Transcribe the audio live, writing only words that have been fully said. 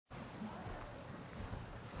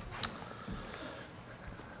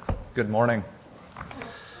Good morning.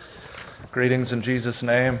 Greetings in Jesus'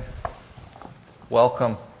 name.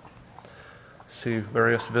 Welcome. I see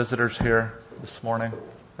various visitors here this morning.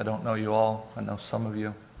 I don't know you all. I know some of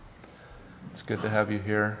you. It's good to have you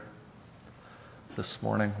here this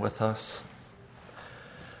morning with us.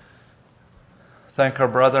 Thank our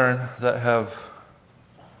brethren that have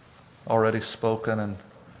already spoken and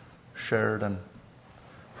shared and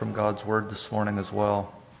from God's Word this morning as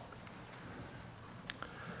well.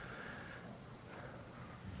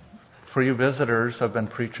 For you visitors, I've been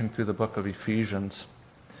preaching through the book of Ephesians.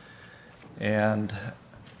 And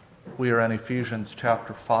we are in Ephesians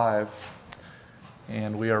chapter 5.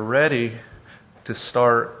 And we are ready to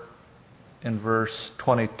start in verse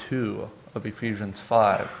 22 of Ephesians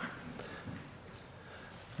 5.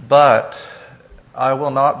 But I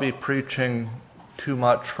will not be preaching too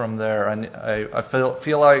much from there. I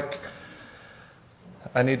feel like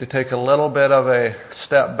I need to take a little bit of a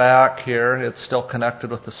step back here. It's still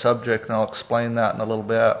connected with the subject, and I'll explain that in a little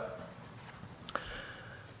bit.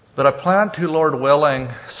 But I plan to, Lord willing,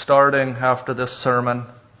 starting after this sermon,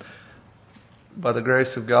 by the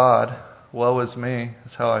grace of God, woe is me,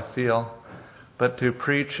 is how I feel, but to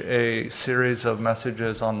preach a series of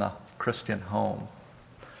messages on the Christian home,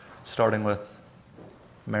 starting with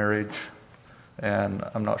marriage, and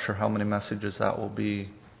I'm not sure how many messages that will be.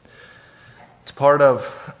 It's part of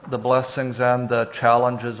the blessings and the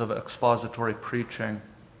challenges of expository preaching.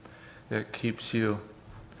 It keeps you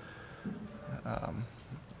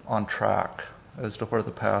on track as to where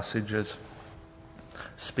the passage is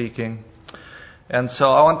speaking. And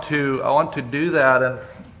so I want to do that, and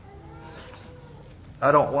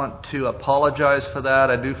I don't want to apologize for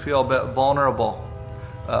that. I do feel a bit vulnerable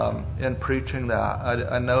in preaching that.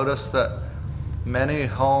 I notice that many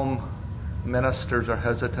home ministers are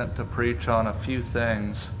hesitant to preach on a few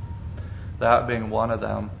things, that being one of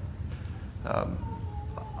them.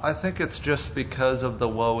 I think it's just because of the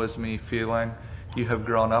woe is me feeling. You have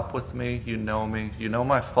grown up with me, you know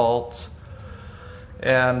my faults.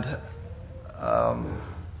 And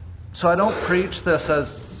so I don't preach this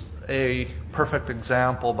as a perfect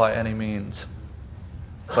example by any means.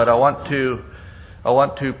 But I want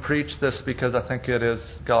to preach this because I think it is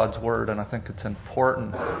God's Word, and I think it's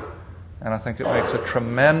important. And I think it makes a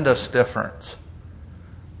tremendous difference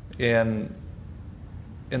in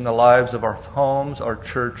the lives of our homes, our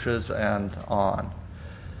churches, and on.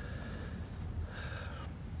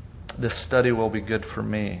 This study will be good for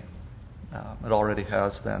me. It already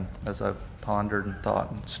has been, as I've pondered and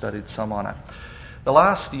thought and studied some on it. The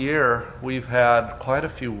last year, we've had quite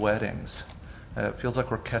a few weddings. It feels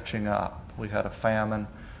like we're catching up. We had a famine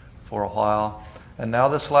for a while. And now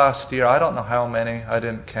this last year, I don't know how many, I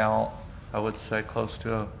didn't count. I would say close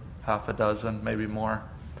to half a dozen, maybe more.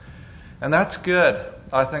 And that's good.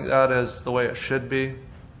 I think that is the way it should be.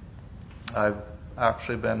 I've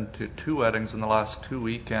actually been to 2 weddings in the last 2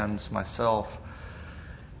 weekends myself.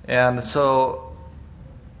 And so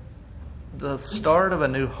the start of a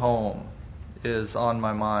new home is on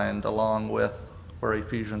my mind, along with where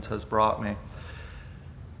Ephesians has brought me.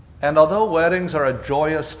 And although weddings are a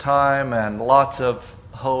joyous time and lots of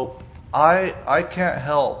hope, I can't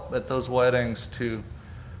help at those weddings to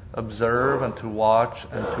observe and to watch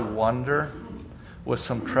and to wonder with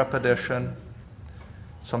some trepidation,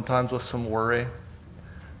 sometimes with some worry,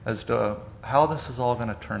 as to how this is all going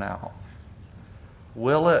to turn out.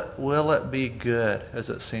 Will it be good as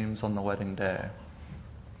it seems on the wedding day?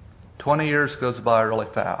 20 years goes by really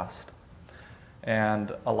fast,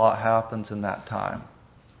 and a lot happens in that time.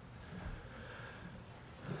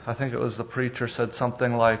 I think it was the preacher said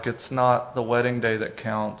something like, it's not the wedding day that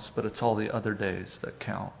counts, but it's all the other days that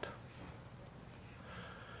count.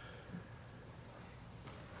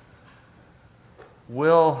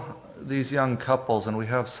 Will these young couples, and we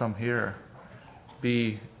have some here,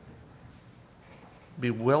 be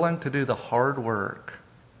willing to do the hard work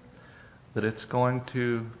that it's going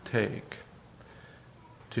to take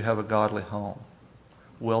to have a godly home?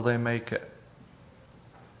 Will they make it?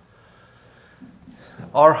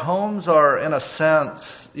 Our homes are, in a sense,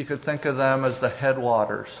 you could think of them as the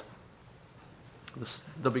headwaters,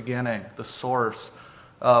 the beginning, the source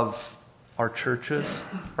of our churches,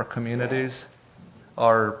 our communities,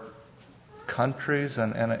 our countries,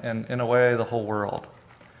 and in a way, the whole world.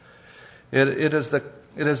 It is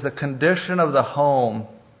the condition of the home.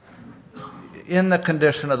 In the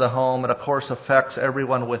condition of the home, it of course affects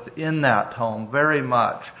everyone within that home very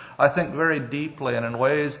much. I think very deeply and in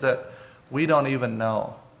ways that we don't even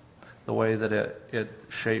know, the way that it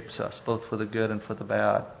shapes us, both for the good and for the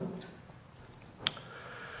bad.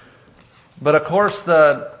 But of course,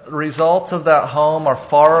 the results of that home are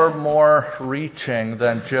far more reaching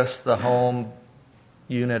than just the home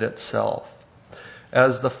unit itself.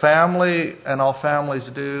 As the family, and all families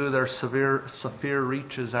do, their sphere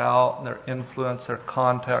reaches out, their influence, their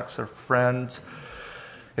contacts, their friends.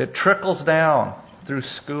 It trickles down through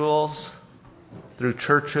schools, through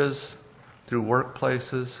churches, through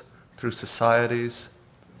workplaces, through societies,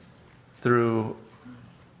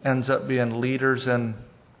 ends up being leaders in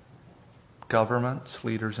governments,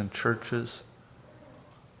 leaders in churches.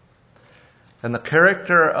 And the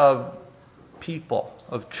character of people,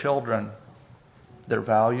 of children, their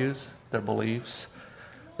values, their beliefs,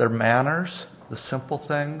 their manners, the simple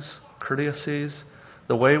things, courtesies,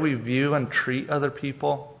 the way we view and treat other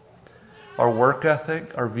people, our work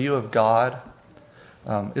ethic, our view of God,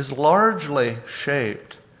 is largely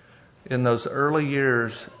shaped in those early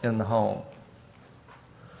years in the home.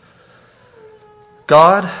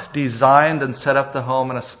 God designed and set up the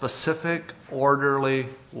home in a specific, orderly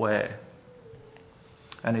way.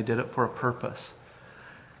 And He did it for a purpose.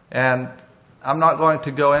 And I'm not going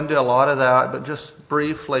to go into a lot of that, but just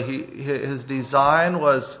briefly, His design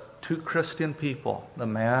was two Christian people, a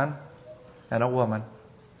man and a woman.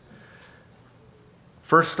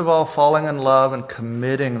 First of all, falling in love and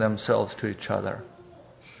committing themselves to each other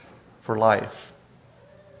for life.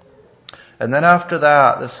 And then after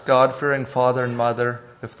that, this God-fearing father and mother,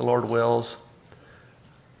 if the Lord wills,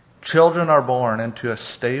 children are born into a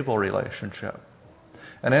stable relationship.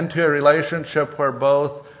 And into a relationship where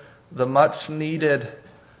both the much needed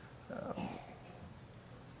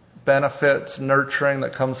benefits, nurturing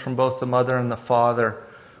that comes from both the mother and the father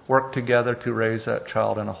work together to raise that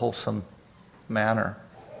child in a wholesome manner.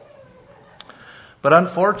 But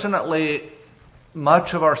unfortunately,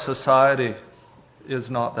 much of our society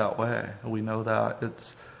is not that way. We know that.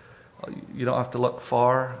 You don't have to look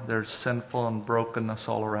far. There's sinful and brokenness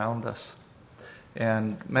all around us.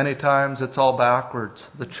 And many times it's all backwards.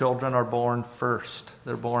 The children are born first.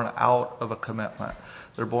 They're born out of a commitment.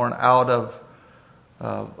 They're born out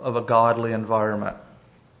of a godly environment.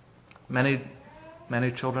 Many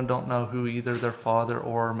children don't know who either their father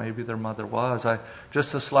or maybe their mother was.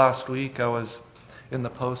 Just this last week I was in the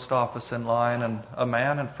post office in line, and a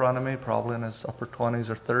man in front of me, probably in his upper 20s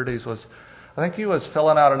or 30s, I think he was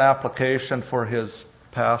filling out an application for his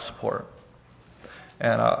passport.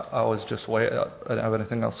 And I was just waiting. I didn't have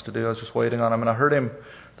anything else to do. I was just waiting on him. And I heard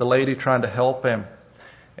the lady trying to help him.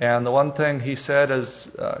 And the one thing he said is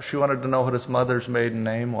she wanted to know what his mother's maiden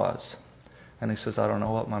name was. And he says, "I don't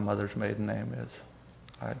know what my mother's maiden name is.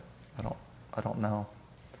 I don't know."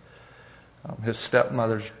 His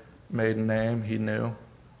stepmother's maiden name, he knew.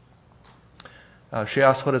 She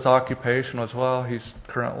asked what his occupation was. Well, he's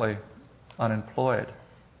currently unemployed.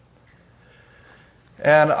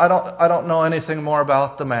 And I don't know anything more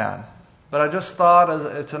about the man, but I just thought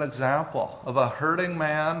it's an example of a hurting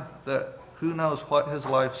man that who knows what his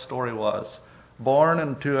life story was, born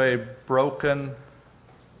into a broken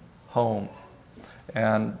home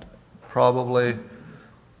and probably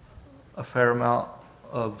a fair amount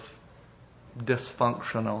of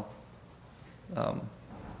dysfunctional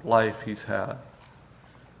life he's had.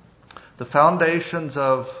 The foundations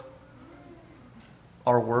of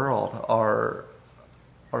our world are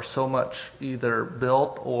so much either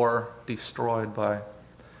built or destroyed by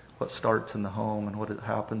what starts in the home and what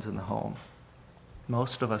happens in the home.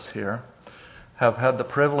 Most of us here have had the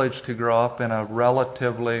privilege to grow up in a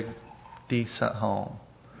relatively decent home.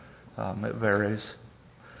 It varies,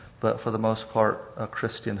 but for the most part, a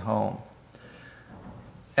Christian home.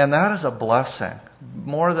 And that is a blessing,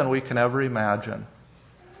 more than we can ever imagine.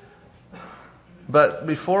 But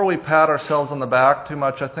before we pat ourselves on the back too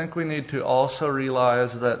much, I think we need to also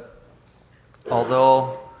realize that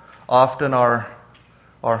although often our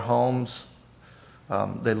homes,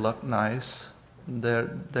 they look nice,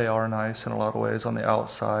 they are nice in a lot of ways on the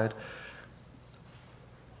outside,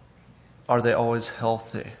 are they always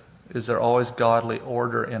healthy? Is there always godly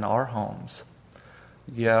order in our homes?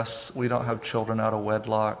 Yes, we don't have children out of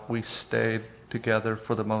wedlock. We stayed together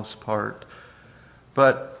for the most part.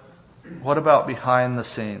 But what about behind the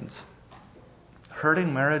scenes?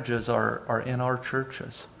 Hurting marriages are in our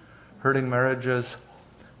churches. Hurting marriages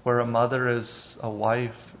where a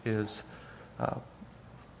wife is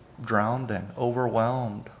drowning,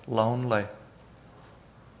 overwhelmed, lonely,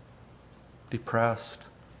 depressed.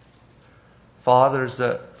 Fathers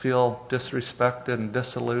that feel disrespected and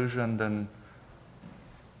disillusioned and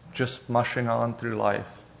just mushing on through life.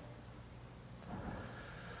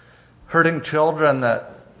 Hurting children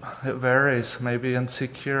that, it varies, maybe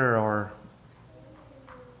insecure or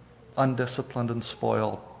undisciplined and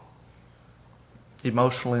spoiled.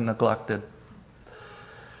 emotionally neglected.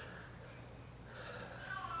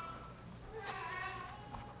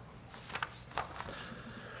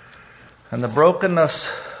 And the brokenness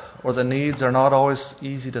or the needs are not always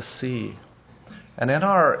easy to see. And in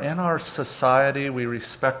our society, we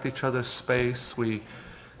respect each other's space, we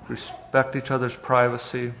respect each other's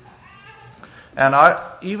privacy. And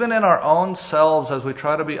even in our own selves, as we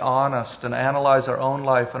try to be honest and analyze our own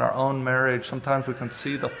life and our own marriage, sometimes we can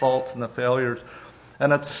see the faults and the failures.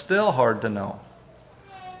 And it's still hard to know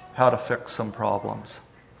how to fix some problems.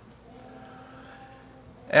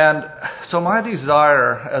 And so my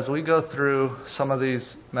desire, as we go through some of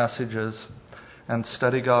these messages and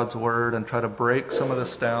study God's Word and try to break some of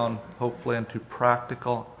this down, hopefully into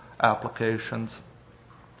practical applications,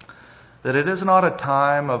 that it is not a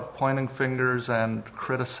time of pointing fingers and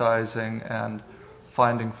criticizing and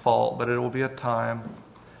finding fault, but it will be a time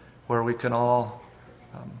where we can all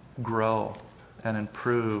grow and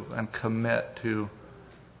improve and commit to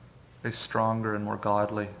a stronger and more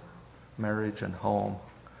godly marriage and home.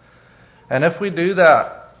 And if we do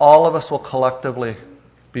that, all of us will collectively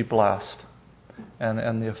be blessed,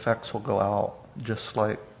 and the effects will go out, just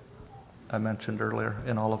like I mentioned earlier,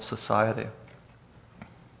 in all of society.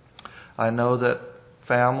 I know that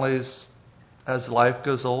families, as life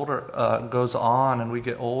goes on and we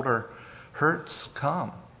get older, hurts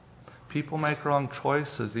come. People make wrong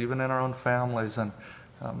choices, even in our own families, and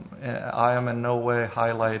I am in no way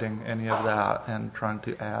highlighting any of that and trying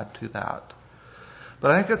to add to that.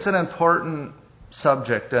 But I think it's an important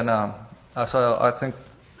subject, and so I think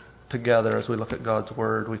together, as we look at God's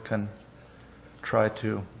Word, we can try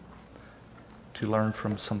to learn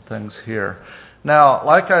from some things here. Now,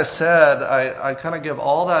 like I said, I kind of give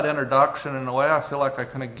all that introduction. In a way, I feel like I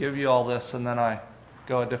kind of give you all this, and then I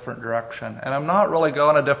go a different direction. And I'm not really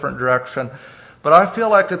going a different direction, but I feel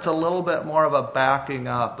like it's a little bit more of a backing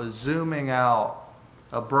up, a zooming out,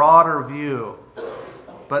 a broader view.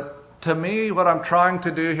 But to me, what I'm trying to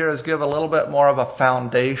do here is give a little bit more of a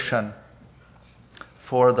foundation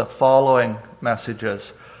for the following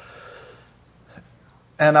messages.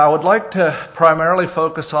 And I would like to primarily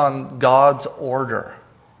focus on God's order,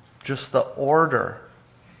 just the order,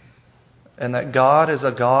 and that God is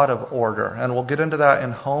a God of order. And we'll get into that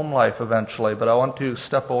in home life eventually, but I want to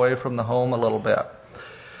step away from the home a little bit.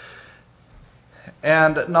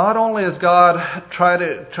 And not only is God try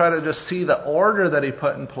to just see the order that He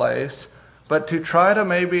put in place, but to try to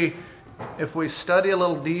maybe, if we study a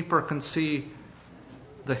little deeper, can see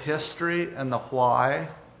the history and the why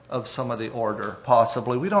of some of the order.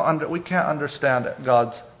 Possibly we can't understand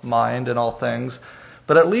God's mind in all things,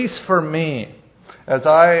 but at least for me, as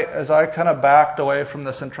I kind of backed away from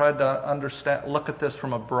this and tried to look at this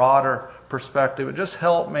from a broader perspective, it just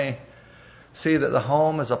helped me see that the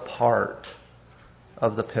home is a part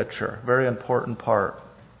of the picture, very important part.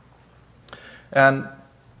 And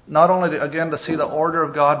not only, again, to see the order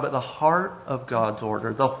of God, but the heart of God's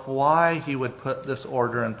order, the why He would put this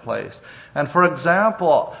order in place. And for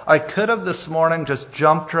example, I could have this morning just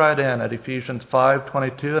jumped right in at Ephesians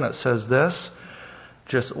 5:22, and it says this,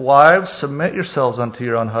 just, wives, submit yourselves unto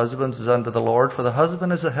your own husbands as unto the Lord, for the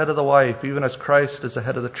husband is the head of the wife, even as Christ is the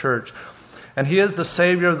head of the church. And He is the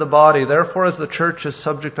Savior of the body. Therefore, as the church is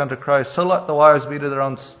subject unto Christ, so let the wives be to their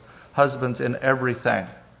own husbands in everything.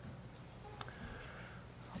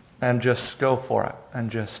 And just go for it.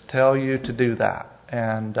 And just tell you to do that.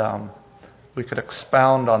 And we could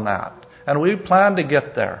expound on that. And we plan to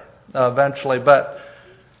get there eventually. But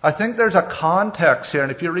I think there's a context here.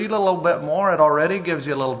 And if you read a little bit more, it already gives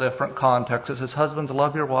you a little different context. It says, husbands,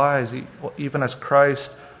 love your wives, even as Christ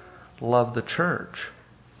loved the church.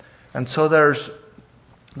 And so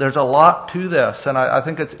there's a lot to this, and I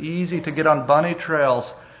think it's easy to get on bunny trails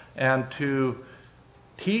and to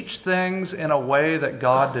teach things in a way that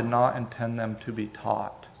God did not intend them to be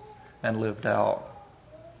taught and lived out.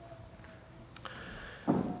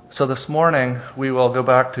 So this morning we will go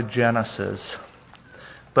back to Genesis,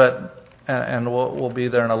 and we'll be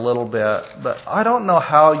there in a little bit. But I don't know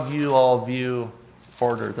how you all view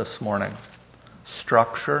order this morning.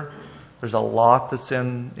 Structure. There's a lot that's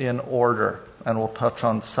in order, and we'll touch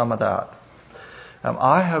on some of that.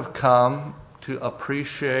 I have come to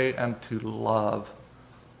appreciate and to love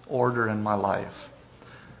order in my life.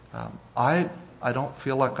 I don't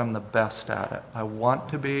feel like I'm the best at it. I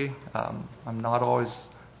want to be. I'm not always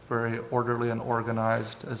very orderly and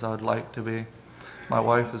organized as I would like to be. My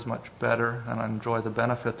wife is much better, and I enjoy the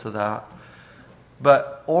benefits of that.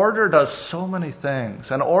 But order does so many things.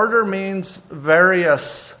 And order means various.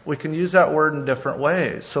 We can use that word in different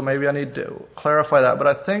ways. So maybe I need to clarify that. But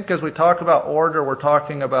I think as we talk about order, we're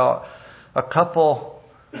talking about a couple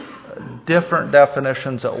different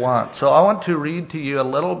definitions at once. So I want to read to you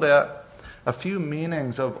a few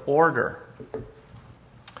meanings of order.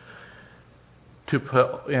 To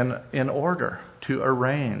put in order, to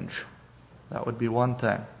arrange. That would be one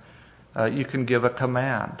thing. You can give a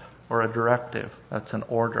command or a directive. That's an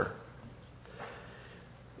order.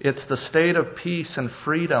 It's the state of peace and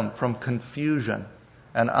freedom from confusion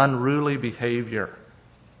and unruly behavior.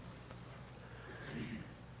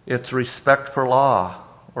 It's respect for law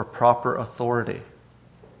or proper authority.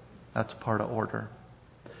 That's part of order.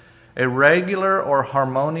 A regular or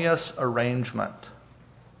harmonious arrangement.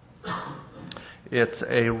 It's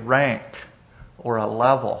a rank or a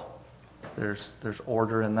level. There's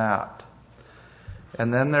order in that.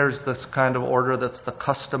 And then there's this kind of order that's the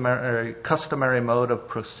customary mode of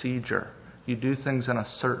procedure. You do things in a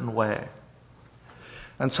certain way.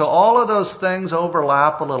 And so all of those things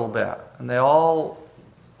overlap a little bit. And they all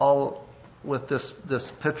with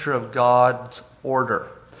this picture of God's order.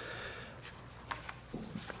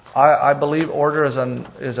 I believe order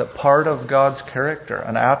is a part of God's character,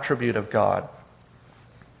 an attribute of God.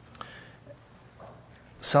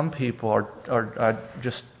 Some people are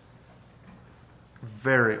just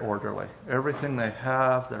very orderly. Everything they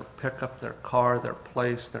have, their pickup, their car, their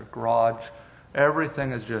place, their garage,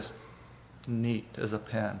 everything is just neat as a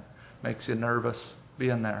pin. Makes you nervous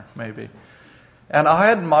being there, maybe. And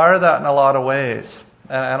I admire that in a lot of ways.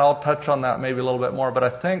 And I'll touch on that maybe a little bit more. But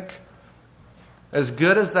I think as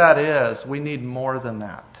good as that is, we need more than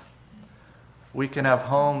that. We can have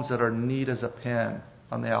homes that are neat as a pin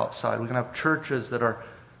on the outside. We can have churches that are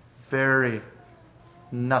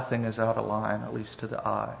nothing is out of line, at least to the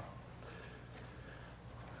eye.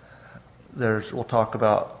 We'll talk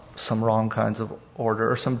about some wrong kinds of order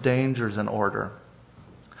or some dangers in order.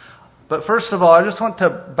 But first of all, I just want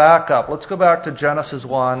to back up. Let's go back to Genesis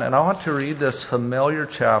 1, and I want to read this familiar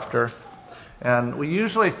chapter. And we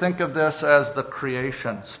usually think of this as the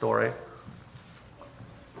creation story.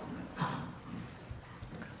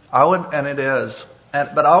 And it is.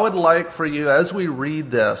 But I would like for you, as we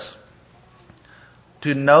read this,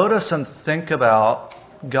 to notice and think about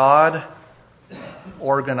God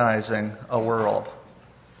organizing a world.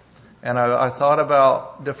 And I thought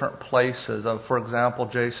about different places. For example,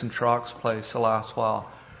 Jason Schrock's place the last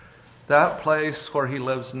while. That place where he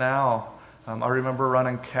lives now, I remember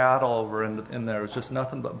running cattle over in there. It was just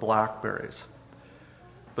nothing but blackberries.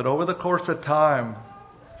 But over the course of time,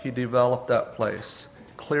 he developed that place,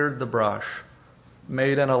 cleared the brush,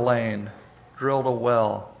 made in a lane, drilled a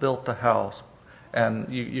well, built a house,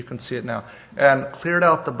 and you can see it now, and cleared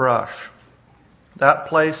out the brush. That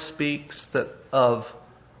place speaks of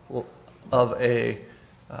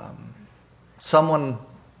someone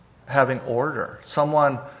having order,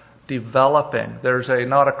 someone developing. There's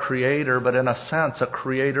not a creator, but in a sense, a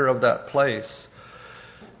creator of that place.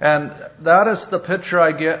 And that is the picture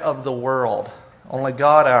I get of the world. Only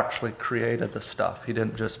God actually created the stuff. He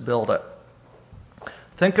didn't just build it.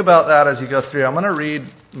 Think about that as you go through. I'm going to read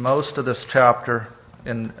most of this chapter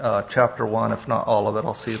in chapter 1, if not all of it.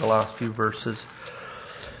 I'll see the last few verses.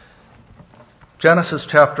 Genesis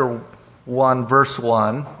chapter 1, verse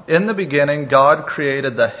 1. In the beginning, God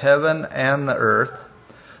created the heaven and the earth.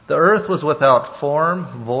 The earth was without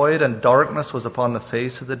form, void, and darkness was upon the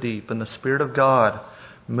face of the deep, and the Spirit of God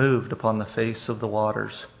moved upon the face of the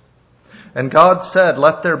waters. And God said,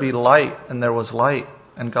 "Let there be light," and there was light.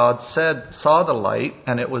 And God saw the light,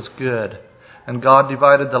 and it was good. And God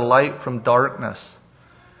divided the light from darkness.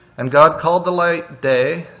 And God called the light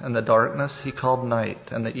day, and the darkness He called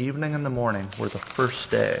night. And the evening and the morning were the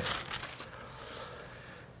first day.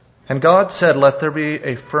 And God said, "Let there be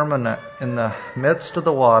a firmament in the midst of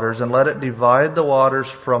the waters, and let it divide the waters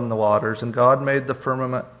from the waters." And God made the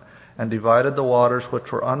firmament, and divided the waters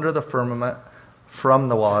which were under the firmament from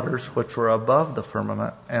the waters which were above the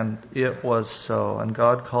firmament. And it was so. And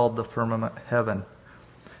God called the firmament heaven.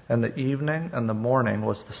 And the evening and the morning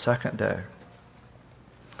was the second day.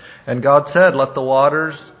 And God said, "Let the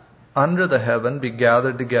waters under the heaven be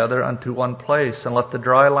gathered together unto one place, and let the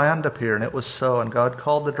dry land appear." And it was so. And God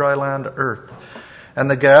called the dry land earth. And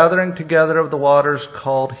the gathering together of the waters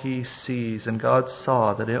called He seas. And God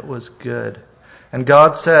saw that it was good. And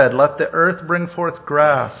God said, "Let the earth bring forth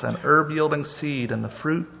grass, and herb yielding seed, and the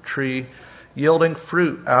fruit tree yielding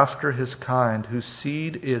fruit after his kind, whose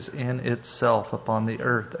seed is in itself upon the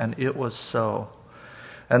earth." And it was so.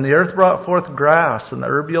 And the earth brought forth grass, and the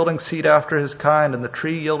herb yielding seed after his kind, and the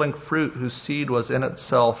tree yielding fruit, whose seed was in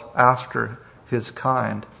itself after his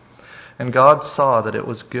kind. And God saw that it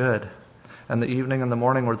was good. And the evening and the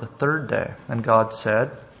morning were the third day. And God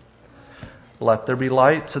said, Let there be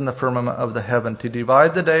lights in the firmament of the heaven to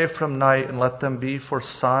divide the day from night, and let them be for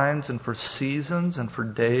signs and for seasons and for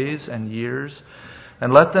days and years.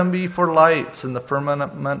 And let them be for lights in the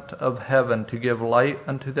firmament of heaven to give light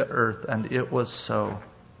unto the earth. And it was so.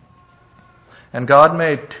 And God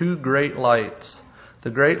made 2 great lights,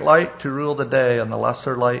 the great light to rule the day and the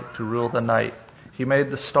lesser light to rule the night. He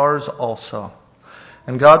made the stars also.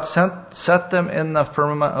 And God set them in the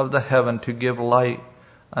firmament of the heaven to give light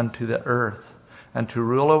unto the earth, and to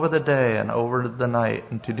rule over the day and over the night,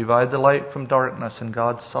 and to divide the light from darkness. And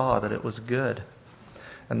God saw that it was good.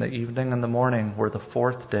 And the evening and the morning were the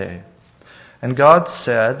 4th day. And God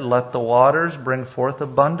said, Let the waters bring forth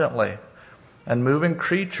abundantly, and moving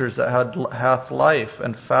creatures that hath life,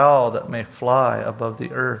 and fowl that may fly above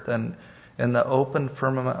the earth, and in the open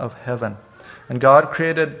firmament of heaven. And God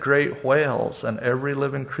created great whales, and every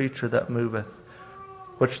living creature that moveth,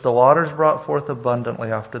 which the waters brought forth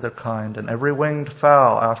abundantly after their kind, and every winged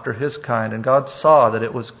fowl after his kind. And God saw that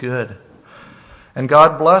it was good. And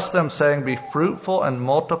God blessed them, saying, Be fruitful and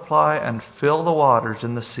multiply, and fill the waters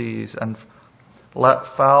in the seas, and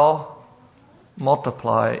let fowl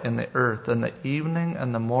multiply in the earth. And the evening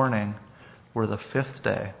and the morning were the 5th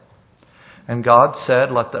day. And God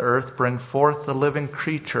said, Let the earth bring forth the living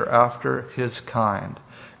creature after his kind,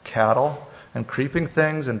 cattle, and creeping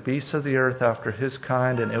things, and beasts of the earth after his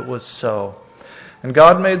kind. And it was so. And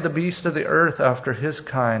God made the beast of the earth after his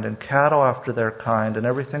kind, and cattle after their kind, and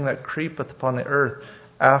everything that creepeth upon the earth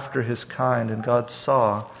after his kind. And God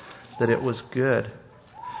saw that it was good.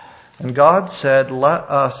 And God said, Let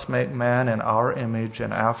us make man in our image,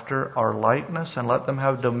 and after our likeness, and let them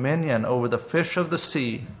have dominion over the fish of the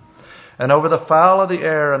sea, and over the fowl of the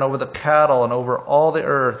air, and over the cattle, and over all the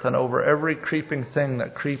earth, and over every creeping thing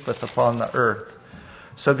that creepeth upon the earth.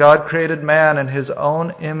 So God created man in his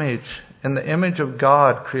own image. In the image of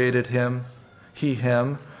God created him,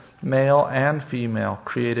 male and female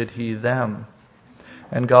created he them.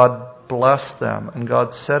 And God blessed them. And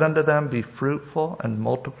God said unto them, Be fruitful, and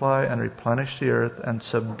multiply, and replenish the earth, and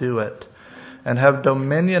subdue it, and have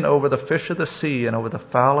dominion over the fish of the sea, and over the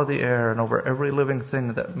fowl of the air, and over every living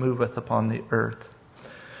thing that moveth upon the earth.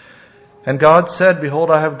 And God said,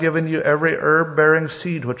 Behold, I have given you every herb bearing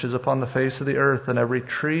seed which is upon the face of the earth, and every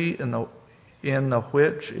tree in the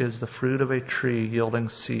which is the fruit of a tree yielding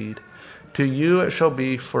seed. To you it shall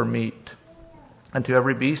be for meat. And to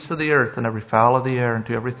every beast of the earth, and every fowl of the air, and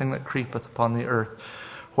to everything that creepeth upon the earth,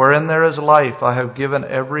 wherein there is life, I have given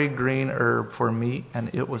every green herb for meat.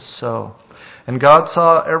 And it was so. And God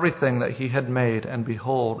saw everything that he had made, and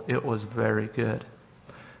behold, it was very good.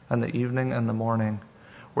 And the evening and the morning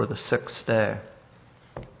were the 6th day.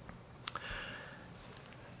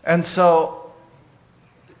 And so,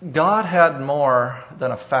 God had more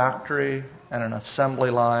than a factory and an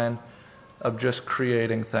assembly line of just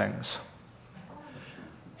creating things.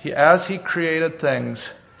 As he created things,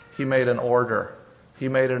 he made an order. He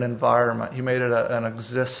made an environment. He made it an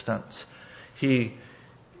existence.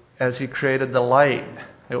 As he created the light,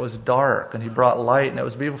 it was dark, and he brought light, and it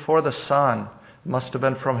was before the sun. It must have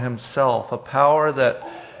been from himself, a power that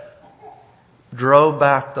drove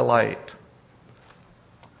back the light.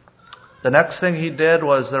 The next thing he did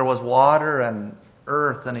was there was water and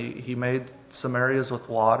earth, and he made some areas with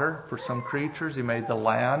water for some creatures. He made the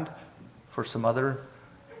land for some other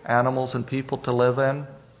animals and people to live in.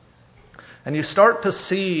 And you start to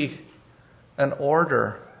see an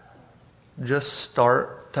order just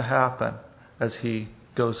start to happen as he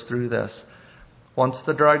goes through this. Once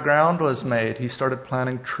the dry ground was made, he started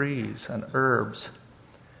planting trees and herbs.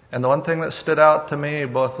 And the one thing that stood out to me,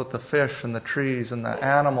 both with the fish and the trees and the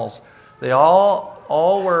animals, they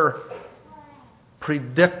all were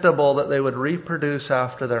predictable that they would reproduce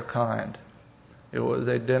after their kind. It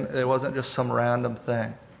wasn't just some random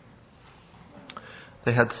thing.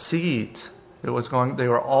 They had seeds. They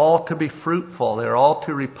were all to be fruitful. They were all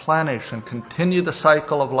to replenish and continue the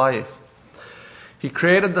cycle of life. He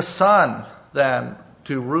created the sun then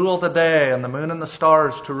to rule the day, and the moon and the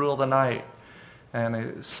stars to rule the night. And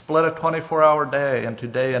he split a 24-hour day into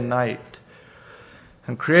day and night.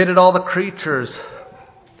 And created all the creatures,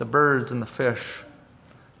 the birds and the fish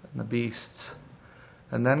and the beasts.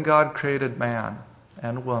 And then God created man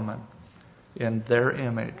and woman in their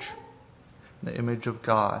image, the image of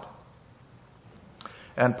God.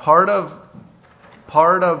 And part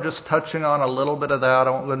of just touching on a little bit of that, I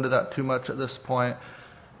won't go into that too much at this point,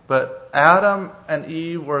 but Adam and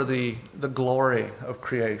Eve were the glory of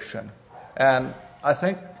creation. And I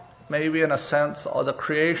think maybe in a sense, the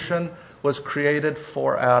creation was created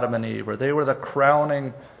for Adam and Eve, or they were the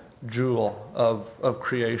crowning jewel of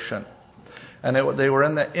creation. And they were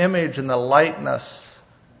in the image and the likeness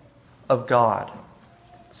of God.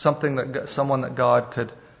 Someone that God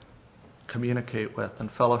could communicate with and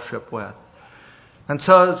fellowship with. And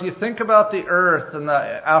so as you think about the earth, and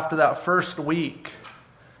after that first week,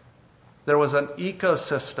 there was an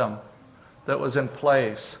ecosystem that was in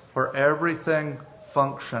place where everything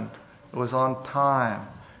functioned. It was on time.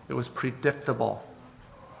 It was predictable.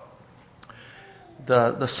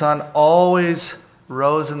 The sun always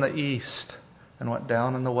rose in the east and went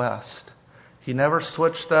down in the west. He never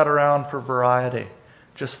switched that around for variety,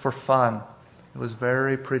 just for fun. It was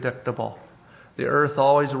very predictable. The earth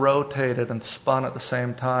always rotated and spun at the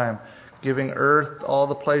same time, giving all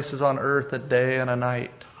the places on earth a day and a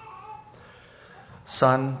night.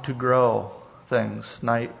 Sun to grow things,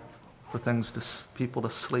 night for people to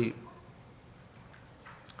sleep.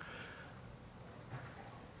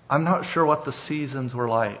 I'm not sure what the seasons were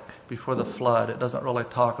like before the flood. It doesn't really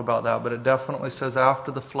talk about that, but it definitely says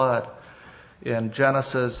after the flood in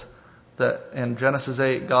Genesis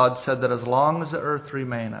 8, God said that as long as the earth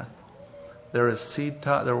remaineth, there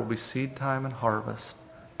will be seed time and harvest,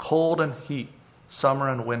 cold and heat, summer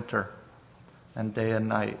and winter, and day and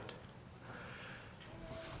night.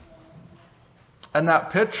 And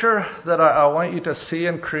that picture that I want you to see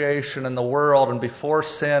in creation in the world and before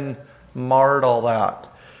sin marred all that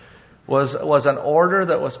was an order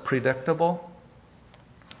that was predictable.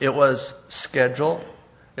 It was scheduled.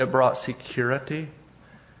 It brought security.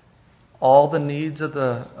 All the needs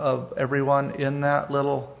of everyone in that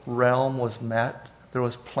little realm was met. There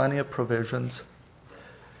was plenty of provisions.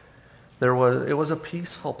 It was a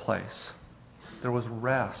peaceful place. There was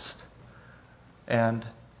rest. And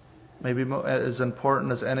maybe as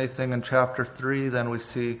important as anything in chapter 3, then we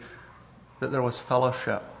see that there was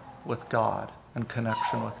fellowship with God and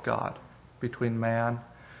connection with God between man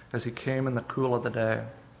as he came in the cool of the day.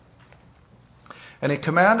 And he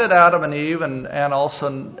commanded Adam and Eve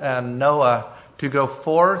and Noah to go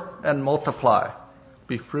forth and multiply,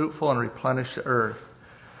 be fruitful and replenish the earth.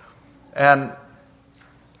 And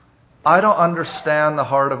I don't understand the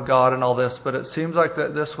heart of God in all this, but it seems like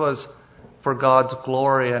that this was for God's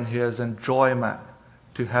glory and His enjoyment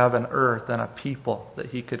to have an earth and a people that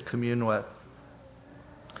He could commune with.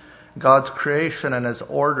 God's creation and His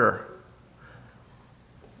order,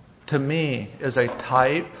 to me, is a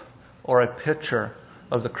type or a picture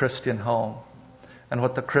of the Christian home and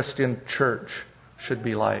what the Christian church should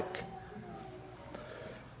be like.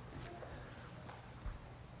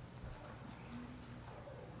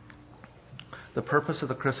 The purpose of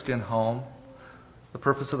the Christian home, the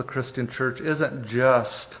purpose of the Christian church isn't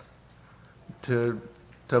just to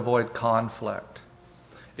avoid conflict.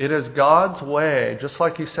 It is God's way, just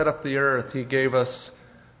like He set up the earth, He gave us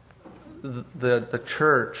the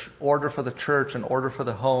church, order for the church and order for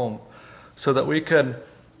the home, so that we could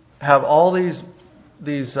have all these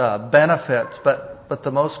benefits, but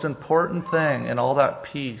the most important thing in all that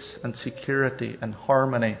peace and security and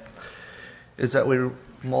harmony is that we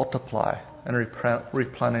multiply and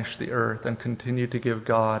replenish the earth and continue to give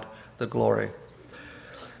God the glory.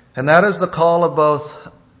 And that is the call of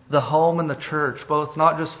both the home and the church, both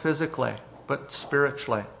not just physically, but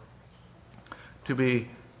spiritually, to be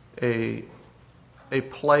a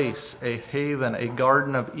place, a haven, a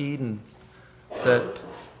Garden of Eden that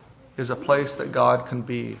is a place that God can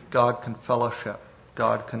be, God can fellowship,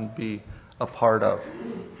 God can be a part of.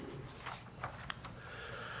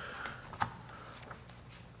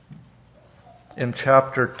 In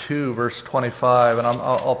chapter 2, verse 25, and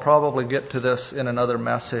I'll probably get to this in another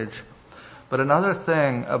message, but another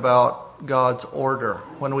thing about God's order,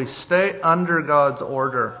 when we stay under God's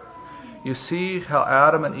order, you see how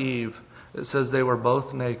Adam and Eve, it says they were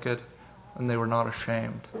both naked and they were not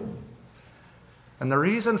ashamed. And the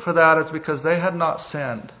reason for that is because they had not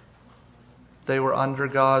sinned. They were under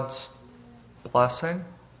God's blessing.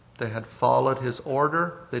 They had followed His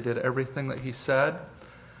order. They did everything that He said.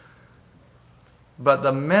 But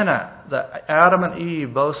the minute that Adam and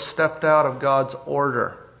Eve both stepped out of God's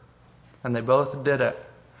order, and they both did it,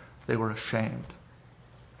 they were ashamed.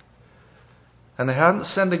 And they hadn't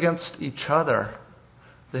sinned against each other.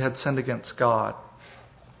 They had sinned against God.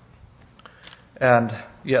 And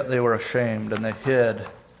yet they were ashamed and they hid.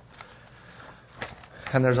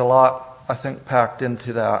 And there's a lot, I think, packed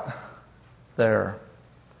into that there.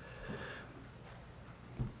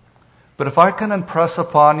 But if I can impress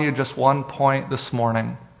upon you just one point this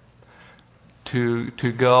morning to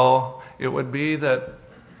go, it would be that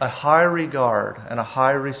a high regard and a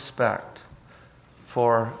high respect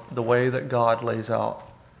for the way that God lays out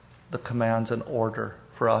the commands and order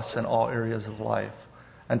for us in all areas of life,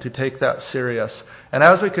 and to take that serious. And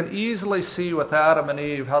as we can easily see with Adam and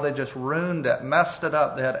Eve, how they just ruined it, messed it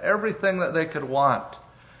up. They had everything that they could want.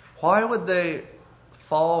 Why would they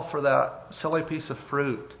fall for that silly piece of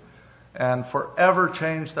fruit and forever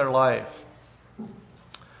change their life?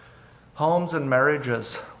 Homes and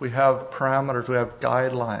marriages, we have parameters, we have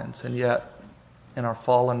guidelines, and yet in our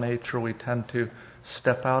fallen nature we tend to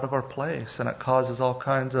step out of our place, and it causes all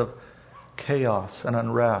kinds of chaos and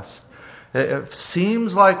unrest. It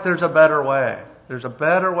seems like there's a better way. There's a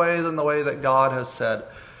better way than the way that God has said.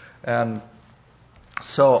 And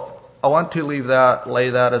so I want to lay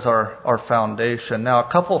that as our foundation. Now, a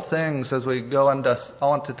couple things as we go into, I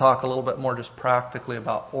want to talk a little bit more just practically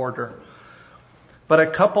about order. But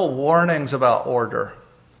a couple warnings about order,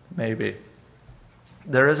 maybe.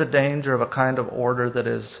 There is a danger of a kind of order that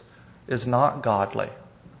is not godly.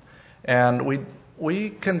 And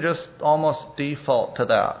we can just almost default to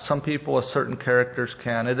that. Some people with certain characters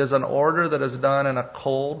can. It is an order that is done in a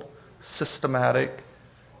cold, systematic,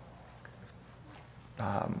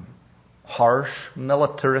 harsh,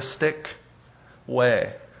 militaristic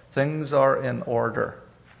way. Things are in order.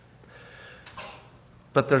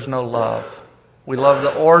 But there's no love. We love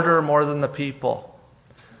the order more than the people.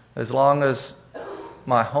 As long as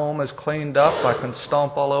my home is cleaned up, I can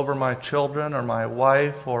stomp all over my children or my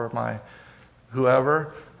wife or my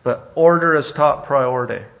whoever. But order is top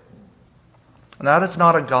priority. And that is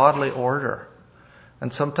not a godly order.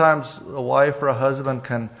 And sometimes a wife or a husband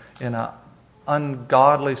can, in an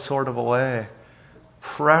ungodly sort of a way,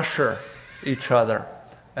 pressure each other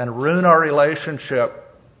and ruin our relationship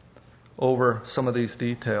over some of these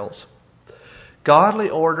details. Godly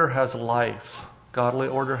order has life. Godly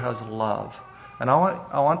order has love. And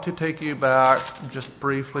I want to take you back just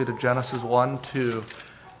briefly to Genesis 1:2.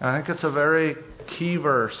 And I think it's a very key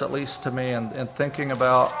verse, at least to me, in thinking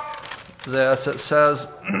about this. It says,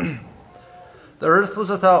 the earth was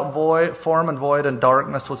without form and void, and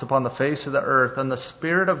darkness was upon the face of the earth, and the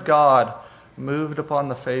Spirit of God moved upon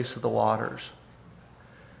the face of the waters.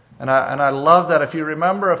 And I love that. If you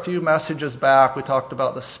remember a few messages back, we talked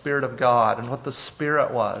about the Spirit of God and what the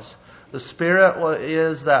Spirit was. The Spirit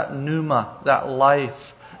is that pneuma, that life,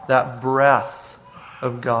 that breath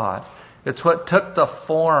of God. It's what took the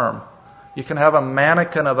form. You can have a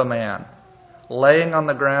mannequin of a man laying on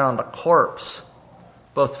the ground, a corpse,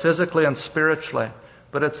 both physically and spiritually.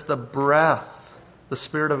 But it's the breath, the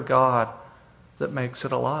Spirit of God, that makes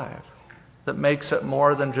it alive, that makes it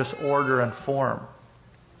more than just order and form.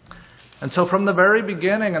 And so from the very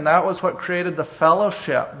beginning, and that was what created the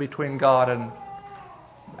fellowship between God and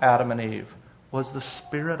Adam and Eve, was the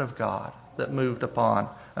Spirit of God that moved upon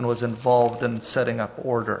and was involved in setting up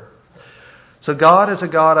order. So God is a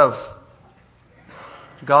God of,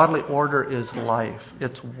 godly order is life,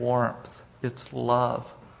 it's warmth, it's love,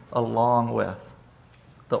 along with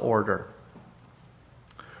the order.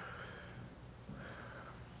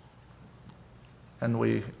 And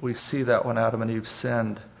we see that when Adam and Eve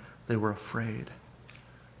sinned, they were afraid.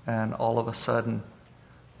 And all of a sudden,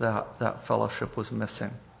 that fellowship was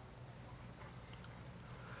missing.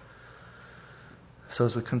 So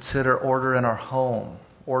as we consider order in our home,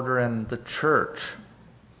 order in the church,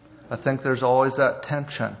 I think there's always that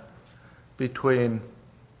tension between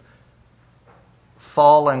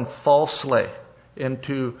falling falsely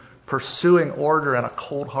into pursuing order in a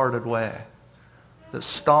cold-hearted way that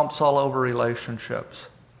stomps all over relationships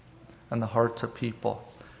and the hearts of people.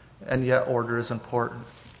 And yet order is important.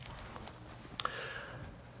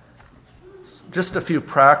 Just a few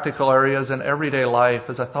practical areas in everyday life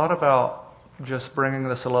as I thought about just bringing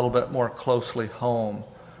this a little bit more closely home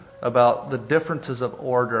about the differences of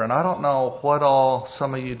order. And I don't know what all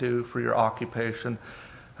some of you do for your occupation.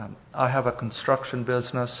 I have a construction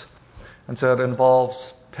business, and so it involves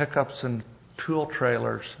pickups and tool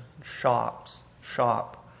trailers, shop.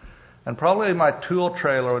 And probably my tool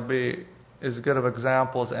trailer would be as good of an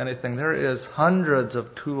example as anything. There is hundreds of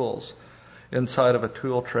tools inside of a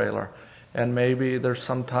tool trailer. And maybe there's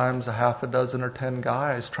sometimes a half a dozen or 10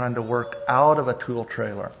 guys trying to work out of a tool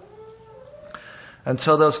trailer. And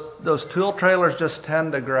so those tool trailers just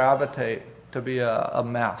tend to gravitate to be a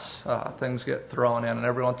mess. Things get thrown in, and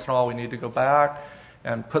every once in a while we need to go back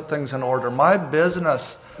and put things in order. My business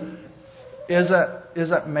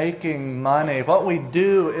isn't making money. What we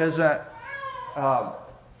do isn't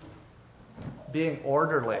being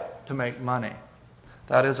orderly to make money.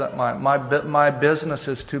 That isn't my business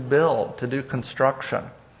is to build, to do construction.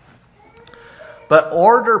 But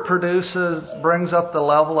order brings up the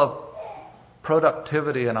level of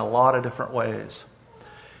productivity in a lot of different ways.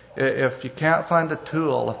 If you can't find a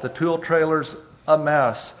tool, if the tool trailer's a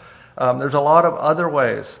mess, There's a lot of other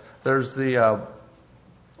ways. There's the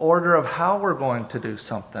order of how we're going to do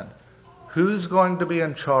something. Who's going to be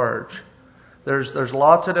in charge? There's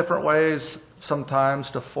lots of different ways sometimes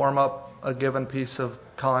to form up a given piece of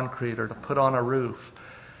concrete or to put on a roof.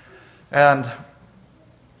 And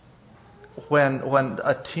when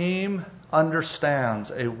a team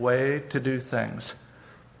understands a way to do things,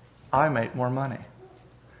 I make more money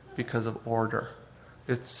because of order.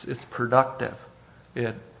 It's productive.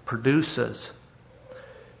 It produces.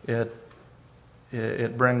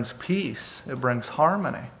 It brings peace. It brings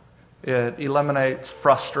harmony. It eliminates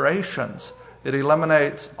frustrations. It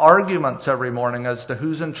eliminates arguments every morning as to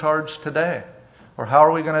who's in charge today or how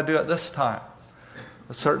are we going to do it this time.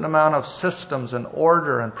 A certain amount of systems and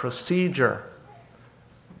order and procedure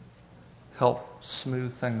help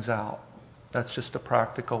smooth things out. That's just a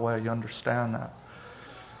practical way you understand that.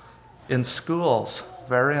 In schools,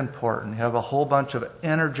 very important. You have a whole bunch of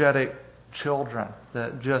energetic children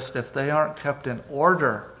that just, if they aren't kept in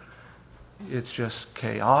order, it's just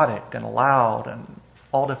chaotic and loud and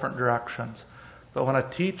all different directions. But when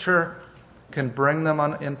a teacher can bring them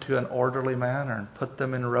into an orderly manner and put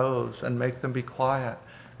them in rows and make them be quiet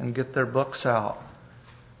and get their books out,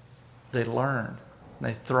 they learn.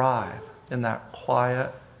 They thrive in that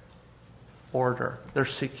quiet order. They're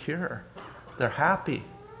secure. They're happy.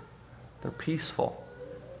 They're peaceful.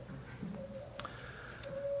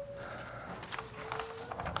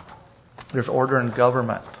 There's order in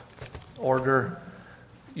government. Order,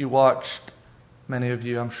 you watched, many of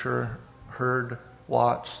you I'm sure heard,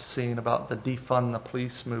 watched, seen about the defund the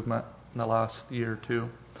police movement in the last year or two.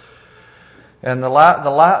 And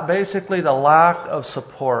basically the lack of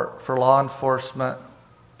support for law enforcement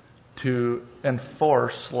to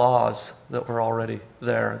enforce laws that were already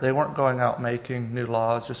there. They weren't going out making new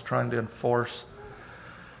laws, just trying to enforce.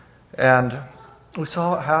 And we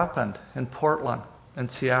saw what happened in Portland and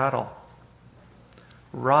Seattle.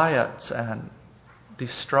 Riots and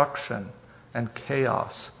destruction and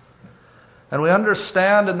chaos. And we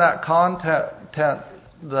understand in that content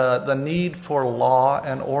the need for law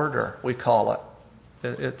and order, we call it.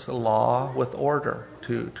 It's a law with order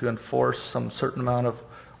to enforce some certain amount of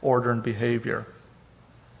order and behavior.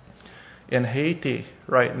 In Haiti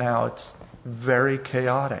right now, it's very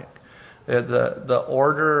chaotic. The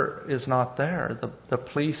order is not there. The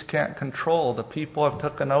police can't control. The people have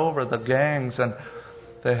taken over, the gangs, and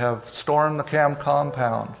they have stormed the camp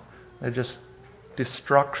compound. They're just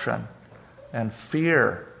destruction and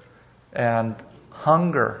fear and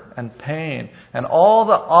hunger and pain and all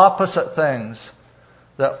the opposite things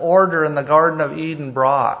that order in the Garden of Eden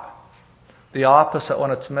brought. The opposite,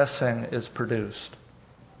 when it's missing, is produced.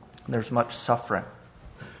 There's much suffering.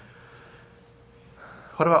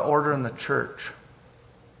 What about order in the church?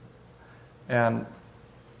 And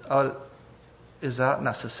is that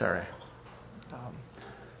necessary?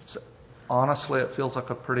 Honestly, it feels like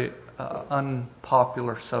a pretty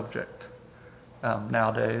unpopular subject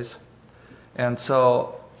nowadays. And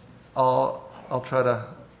so I'll try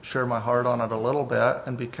to share my heart on it a little bit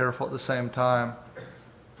and be careful at the same time.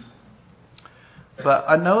 But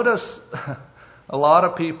I notice a lot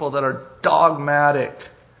of people that are dogmatic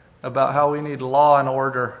about how we need law and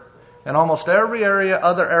order in almost every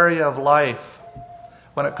other area of life.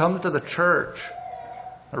 When it comes to the church,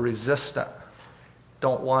 are resistant,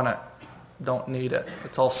 don't want it, don't need it.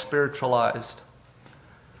 It's all spiritualized.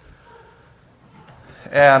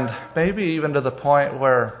 And maybe even to the point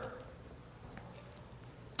where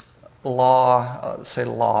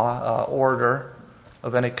order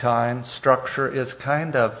of any kind, structure is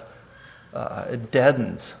kind of, it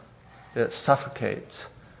deadens, it suffocates.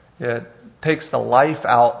 It takes the life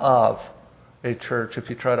out of a church if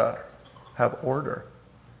you try to have order.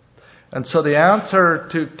 And so the answer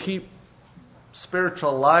to keep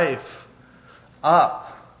spiritual life up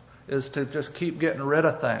is to just keep getting rid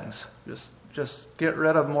of things. Just get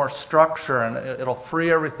rid of more structure, and it'll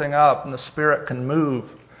free everything up, and the Spirit can move,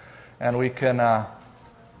 and we can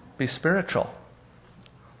be spiritual.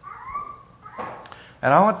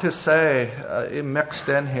 And I want to say, mixed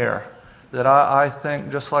in here, that I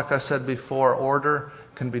think, just like I said before, order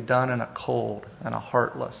can be done in a cold and a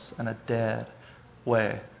heartless and a dead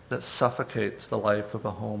way that suffocates the life of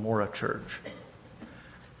a home or a church.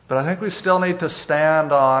 But I think we still need to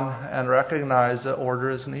stand on and recognize that order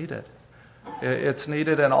is needed. It's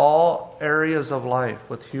needed in all areas of life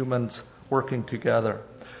with humans working together.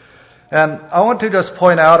 And I want to just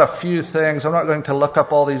point out a few things. I'm not going to look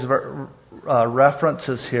up all these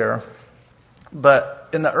references here. But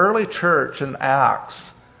in the early church in Acts,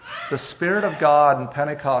 The Spirit of God in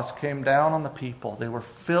Pentecost came down on the people. They were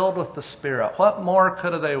filled with the Spirit. What more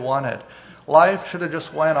could have they wanted? Life should have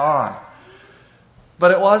just went on.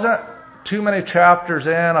 But it wasn't too many chapters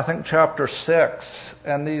in, I think chapter 6,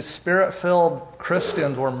 and these Spirit-filled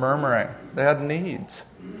Christians were murmuring. They had needs.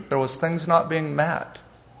 There was things not being met.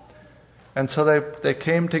 And so they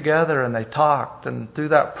came together and they talked, and through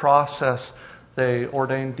that process they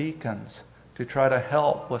ordained deacons to try to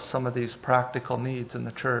help with some of these practical needs in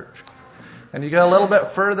the church. And you get a little bit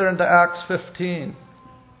further into Acts 15,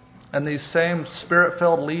 and these same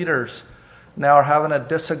Spirit-filled leaders now are having a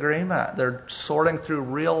disagreement. They're sorting through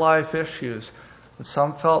real life issues. And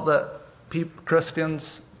some felt that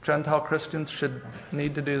Christians, Gentile Christians, should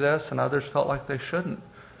need to do this, and others felt like they shouldn't.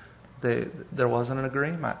 There wasn't an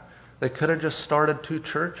agreement. They could have just started 2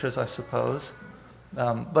 churches, I suppose,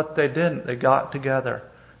 but they didn't. They got together.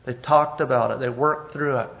 They talked about it. They worked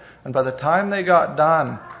through it. And by the time they got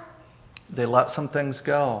done, they let some things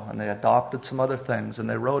go, and they adopted some other things, and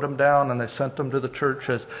they wrote them down, and they sent them to the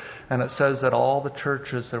churches. And it says that all the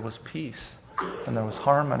churches, there was peace, and there was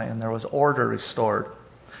harmony, and there was order restored.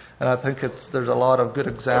 And I think there's a lot of good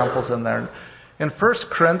examples in there. In 1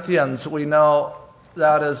 Corinthians, we know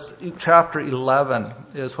that is chapter 11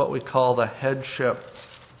 is what we call the headship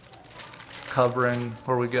covering,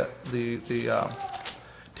 where we get the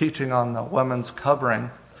teaching on the women's covering.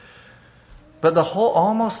 But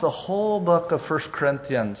almost the whole book of 1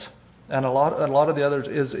 Corinthians and a lot of the others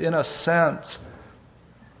is, in a sense,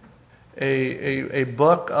 a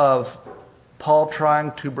book of Paul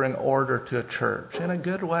trying to bring order to a church in a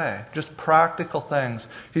good way, just practical things.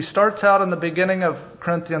 He starts out in the beginning of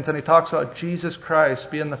Corinthians and he talks about Jesus Christ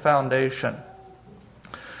being the foundation.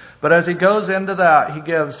 But as he goes into that, he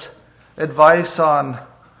gives advice on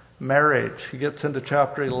marriage. He gets into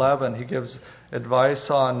chapter 11. He gives advice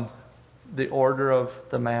on the order of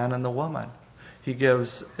the man and the woman. He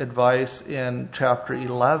gives advice in chapter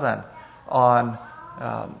 11 on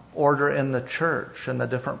order in the church and the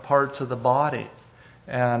different parts of the body.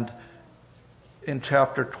 And in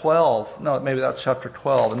chapter 12, no, maybe that's chapter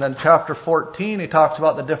 12. And then chapter 14, he talks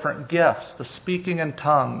about the different gifts, the speaking in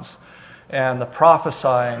tongues and the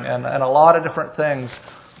prophesying and a lot of different things.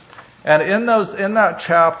 And in that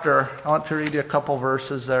chapter, I want to read you a couple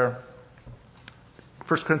verses there.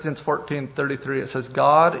 1 Corinthians 14:33, it says,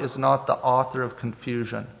 God is not the author of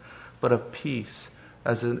confusion, but of peace,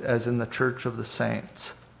 as in the church of the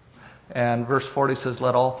saints. And verse 40 says,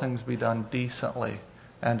 let all things be done decently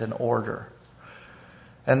and in order.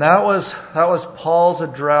 And that was Paul's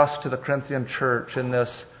address to the Corinthian church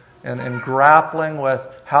in grappling with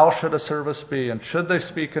how should a service be, and should they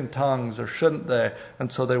speak in tongues or shouldn't they?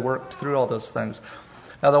 And so they worked through all those things.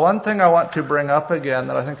 Now, the one thing I want to bring up again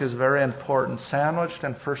that I think is very important, sandwiched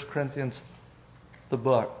in 1 Corinthians, the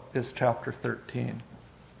book, is chapter 13.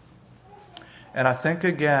 And I think,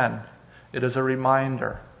 again, it is a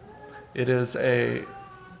reminder. It is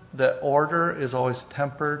that order is always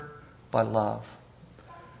tempered by love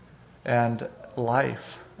and life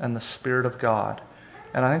and the Spirit of God.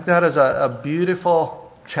 And I think that is a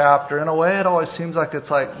beautiful chapter. In a way, it always seems like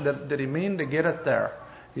it's like, did he mean to get it there?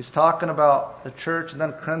 He's talking about the church and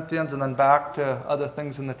then Corinthians and then back to other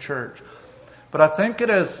things in the church. But I think it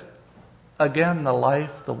is, again, the life,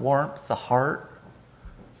 the warmth, the heart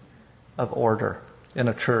of order in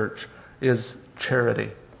a church is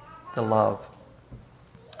charity, the love.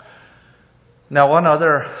 Now, one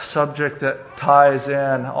other subject that ties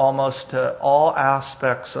in almost to all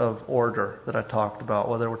aspects of order that I talked about,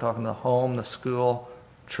 whether we're talking the home, the school,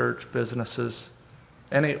 church, businesses,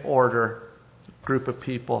 any order, group of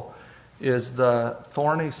people, is the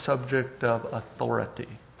thorny subject of authority.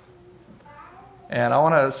 And I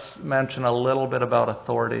want to mention a little bit about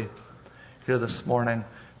authority here this morning,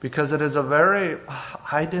 because it is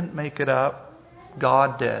I didn't make it up,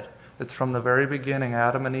 God did. It's from the very beginning.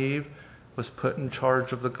 Adam and Eve was put in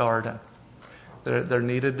charge of the garden. There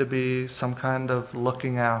needed to be some kind of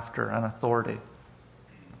looking after, an authority.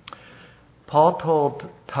 Paul told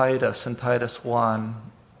Titus in Titus 1,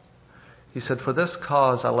 he said, for this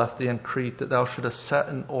cause I left thee in Crete, that thou shouldest set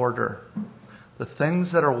in order the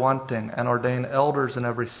things that are wanting, and ordain elders in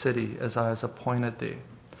every city, as I has appointed thee.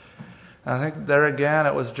 And I think there again,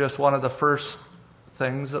 it was just one of the first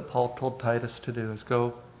things that Paul told Titus to do, is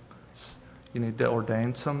go. You need to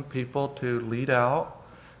ordain some people to lead out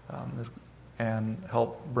and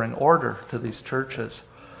help bring order to these churches.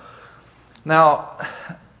 Now,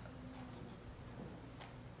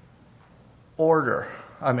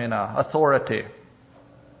 authority.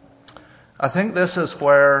 I think this is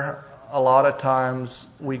where a lot of times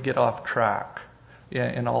we get off track.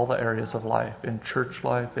 in all the areas of life, in church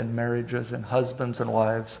life, in marriages, in husbands and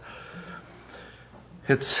wives.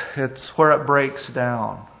 It's where it breaks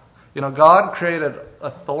down. God created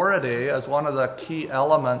authority as one of the key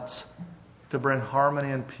elements to bring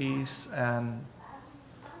harmony and peace and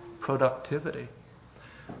productivity.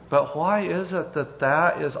 But why is it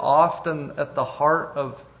that is often at the heart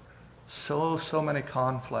of so many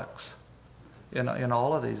conflicts in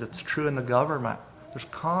all of these? It's true in the government. There's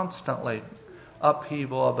constantly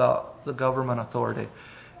upheaval about the government authority.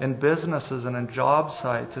 In businesses and in job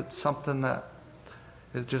sites, it's something that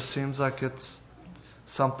it just seems like it's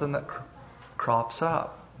something that crops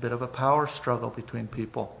up. A bit of a power struggle between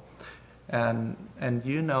people. And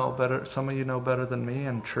you know better, some of you know better than me,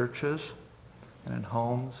 in churches and in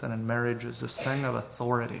homes and in marriages, this thing of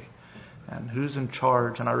authority and who's in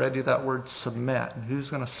charge. And I read you that word submit, and who's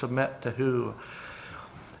going to submit to who.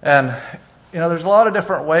 And there's a lot of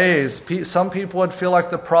different ways. Some people would feel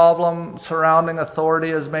like the problem surrounding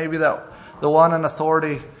authority is maybe that the one in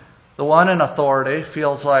authority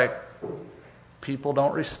feels like people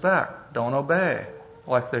don't respect, don't obey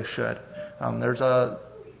like they should. There's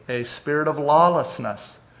a spirit of lawlessness.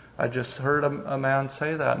 I just heard a man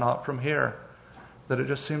say that, not from here, that it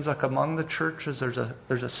just seems like among the churches there's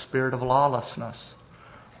a spirit of lawlessness.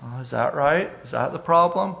 Is that right? Is that the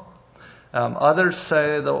problem? Others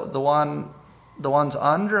say the ones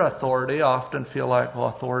under authority often feel like,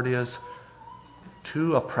 authority is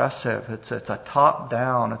too oppressive. It's a top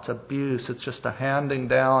down. It's abuse. It's just a handing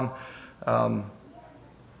down,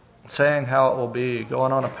 saying how it will be,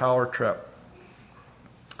 going on a power trip.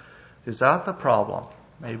 Is that the problem?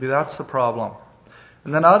 Maybe that's the problem.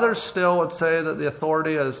 And then others still would say that the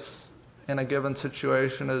authority is, in a given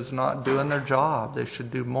situation, is not doing their job. They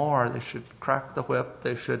should do more. They should crack the whip.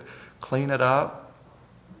 They should clean it up,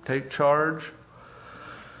 take charge.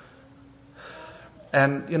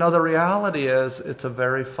 And the reality is, it's a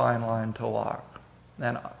very fine line to walk.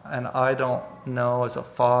 And I don't know, as a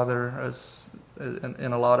father,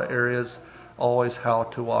 in a lot of areas, always how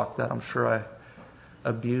to walk that. I'm sure I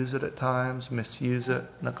abuse it at times, misuse it,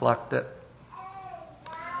 neglect it.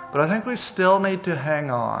 But I think we still need to hang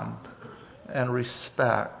on and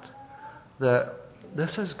respect that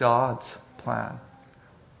this is God's plan.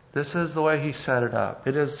 This is the way He set it up.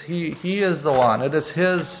 It is He is the one. It is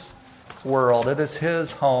His world. It is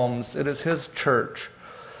His homes. It is His church.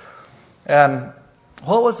 And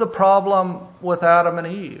what was the problem with Adam and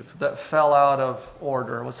Eve that fell out of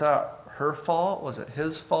order? Was that her fault? Was it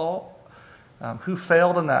his fault? Who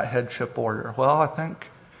failed in that headship order? Well,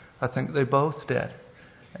 I think they both did.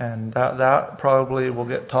 And that probably will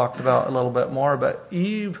get talked about a little bit more. But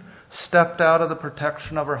Eve stepped out of the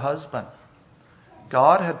protection of her husband.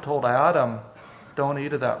 God had told Adam, don't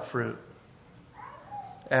eat of that fruit.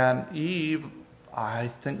 And Eve,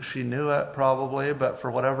 I think she knew it probably, but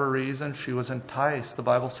for whatever reason, she was enticed. The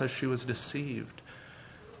Bible says she was deceived.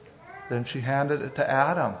 Then she handed it to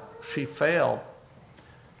Adam. She failed.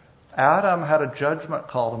 Adam had a judgment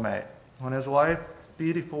call to make. When his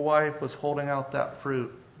beautiful wife, was holding out that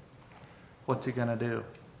fruit, what's he going to do?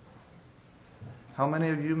 How many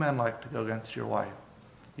of you men like to go against your wife?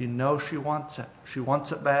 You know she wants it. She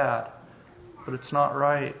wants it bad. But it's not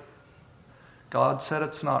right. God said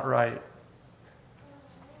it's not right.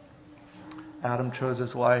 Adam chose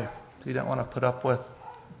his wife. He didn't want to put up with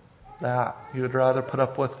that. He would rather put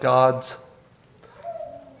up with God's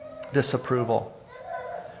disapproval.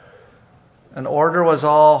 And order was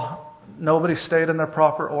all, nobody stayed in their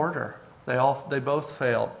proper order. They both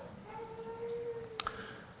failed.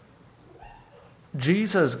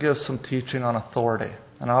 Jesus gives some teaching on authority.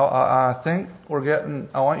 And I think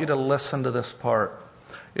I want you to listen to this part.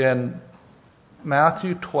 In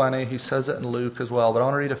Matthew 20, he says it in Luke as well, but I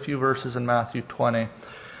want to read a few verses in Matthew 20.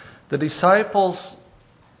 The disciples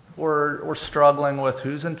were struggling with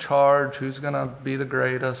who's in charge, who's going to be the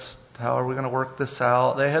greatest, how are we going to work this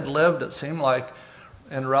out. They had lived, it seemed like,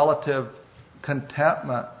 in relative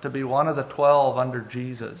contentment to be one of the 12 under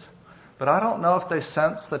Jesus. But I don't know if they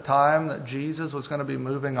sensed the time that Jesus was going to be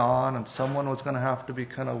moving on and someone was going to have to be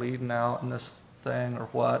kind of leading out in this thing or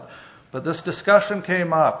what. But this discussion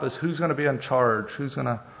came up as who's going to be in charge, who's going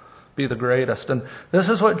to be the greatest. And this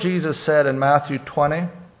is what Jesus said in Matthew 20,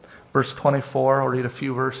 verse 24. I'll read a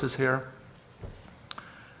few verses here.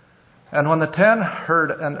 And when the 10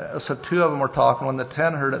 heard, and so two of them were talking, when the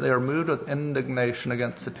 10 heard it, they were moved with indignation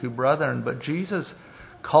against the two brethren. But Jesus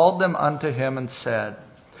called them unto him and said,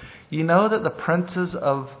 Ye know that the princes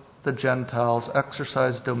of the Gentiles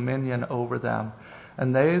exercise dominion over them,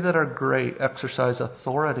 and they that are great exercise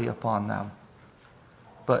authority upon them.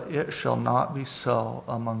 But it shall not be so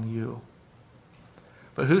among you.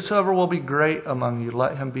 But whosoever will be great among you,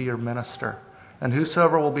 let him be your minister. And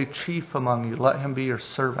whosoever will be chief among you, let him be your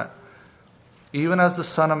servant. Even as the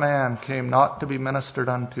Son of Man came not to be ministered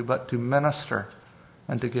unto, but to minister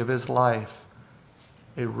and to give his life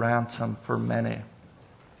a ransom for many.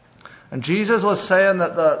 And Jesus was saying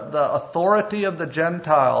that the authority of the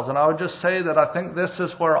Gentiles, and I would just say that I think this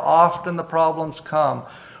is where often the problems come,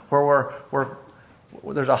 where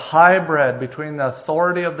there's a hybrid between the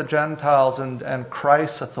authority of the Gentiles and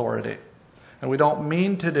Christ's authority. And we don't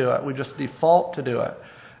mean to do it, we just default to do it.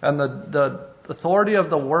 And the authority of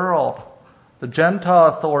the world, the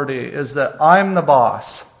Gentile authority, is that I'm the boss.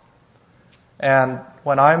 And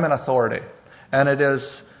when I'm in authority. And it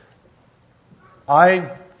is,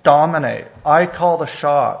 I dominate. I call the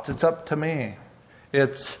shots. It's up to me.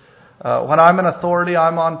 It's when I'm in authority,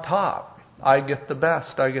 I'm on top. I get the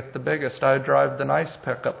best. I get the biggest. I drive the nice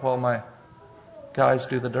pickup while my guys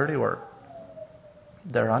do the dirty work.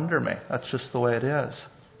 They're under me. That's just the way it is.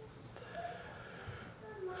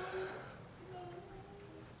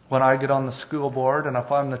 When I get on the school board and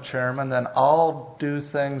if I'm the chairman, then I'll do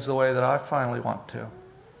things the way that I finally want to.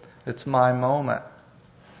 It's my moment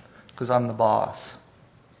because I'm the boss.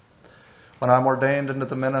 When I'm ordained into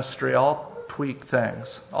the ministry, I'll tweak things.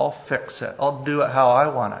 I'll fix it. I'll do it how I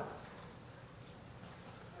want it.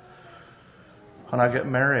 When I get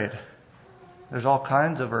married, there's all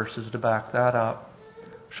kinds of verses to back that up.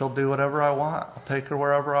 She'll do whatever I want. I'll take her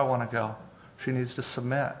wherever I want to go. She needs to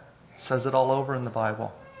submit. It says it all over in the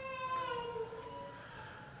Bible.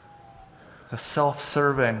 A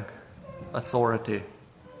self-serving authority.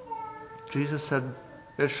 Jesus said,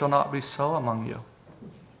 "It shall not be so among you."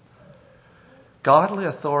 Godly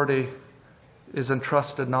authority is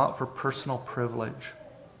entrusted not for personal privilege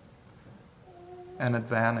and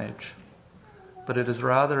advantage, but it is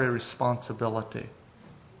rather a responsibility.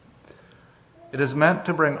 It is meant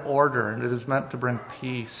to bring order, and it is meant to bring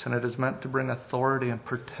peace, and it is meant to bring authority and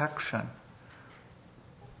protection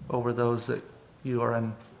over those that you are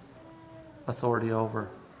in authority over.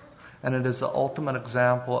 And it is the ultimate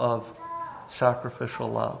example of sacrificial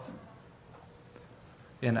love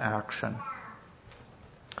in action.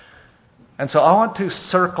 And so I want to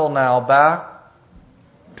circle now back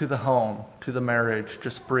to the home, to the marriage,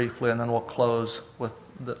 just briefly, and then we'll close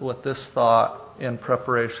with this thought in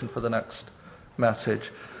preparation for the next message.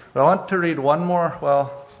 But I want to read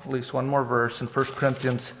at least one more verse in 1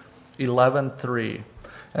 Corinthians 11:3.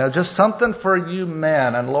 And just something for you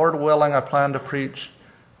men, and Lord willing, I plan to preach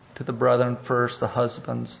to the brethren first, the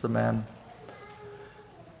husbands, the men.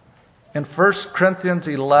 In 1 Corinthians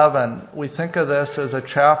 11, we think of this as a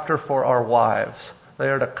chapter for our wives. They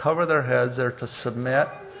are to cover their heads, they're to submit,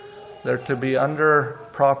 they're to be under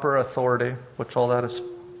proper authority, which all that is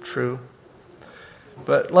true.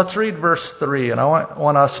 But let's read verse 3, and I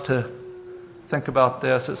want us to think about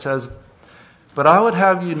this. It says, "But I would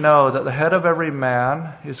have you know that the head of every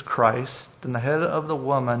man is Christ, and the head of the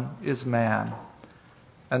woman is man,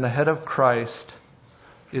 and the head of Christ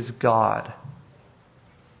is God."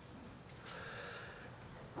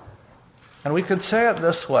 And we could say it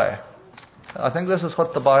this way. I think this is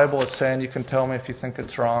what the Bible is saying. You can tell me if you think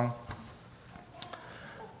it's wrong.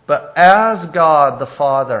 But as God the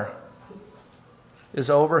Father is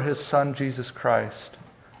over His Son Jesus Christ,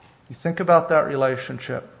 you think about that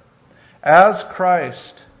relationship. As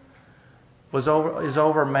Christ is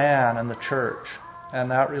over man and the church and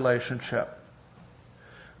that relationship,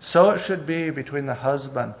 so it should be between the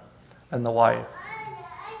husband and the wife.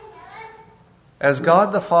 As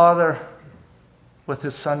God the Father with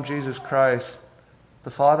His Son Jesus Christ,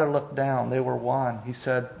 the Father looked down. They were one. He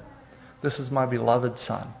said, "This is my beloved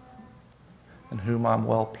Son, in whom I'm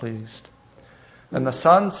well pleased." And the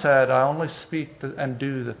Son said, "I only speak and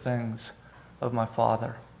do the things of my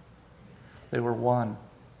Father." They were one.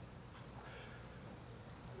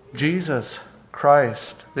 Jesus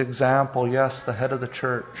Christ, the example, yes, the head of the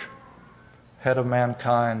church, head of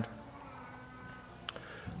mankind,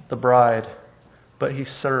 the bride, but He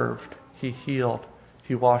served, He healed,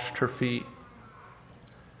 He washed her feet,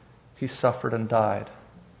 He suffered and died,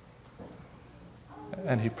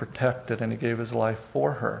 and He protected and He gave His life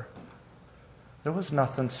for her. There was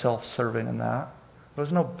nothing self-serving in that. There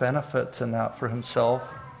was no benefits in that for Himself.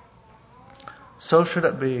 So should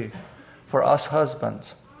it be for us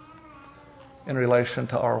husbands in relation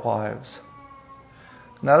to our wives.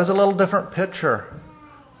 And that is a little different picture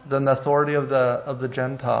than the authority of the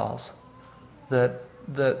Gentiles that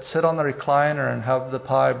sit on the recliner and have the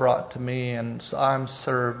pie brought to me and I'm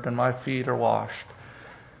served and my feet are washed.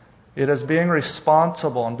 It is being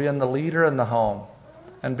responsible and being the leader in the home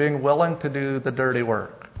and being willing to do the dirty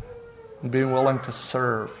work and being willing to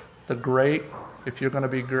serve. The great, if you're going to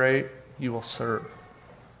be great, you will serve.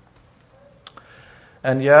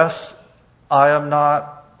 And yes, I am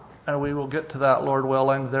not, and we will get to that, Lord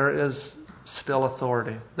willing, there is still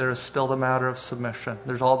authority. There is still the matter of submission.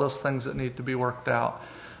 There's all those things that need to be worked out.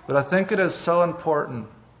 But I think it is so important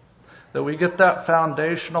that we get that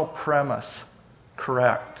foundational premise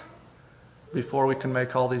correct before we can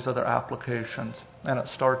make all these other applications. And it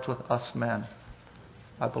starts with us men,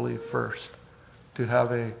 I believe, first. To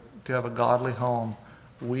have a godly home,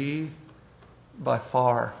 we by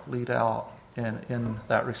far lead out in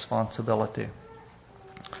that responsibility.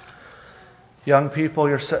 Young people,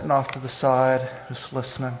 you're sitting off to the side, just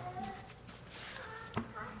listening.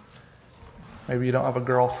 Maybe you don't have a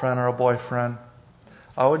girlfriend or a boyfriend.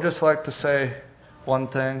 I would just like to say one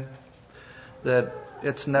thing, that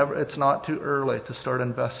it's not too early to start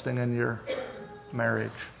investing in your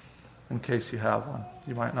marriage, in case you have one.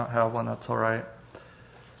 You might not have one, that's all right.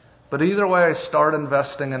 But either way, start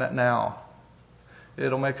investing in it now.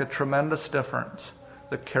 It'll make a tremendous difference.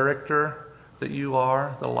 The character that you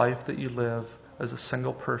are, the life that you live as a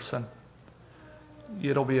single person.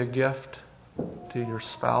 It'll be a gift to your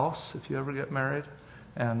spouse if you ever get married,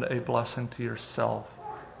 and a blessing to yourself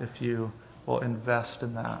if you will invest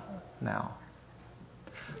in that now.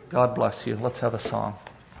 God bless you. Let's have a song.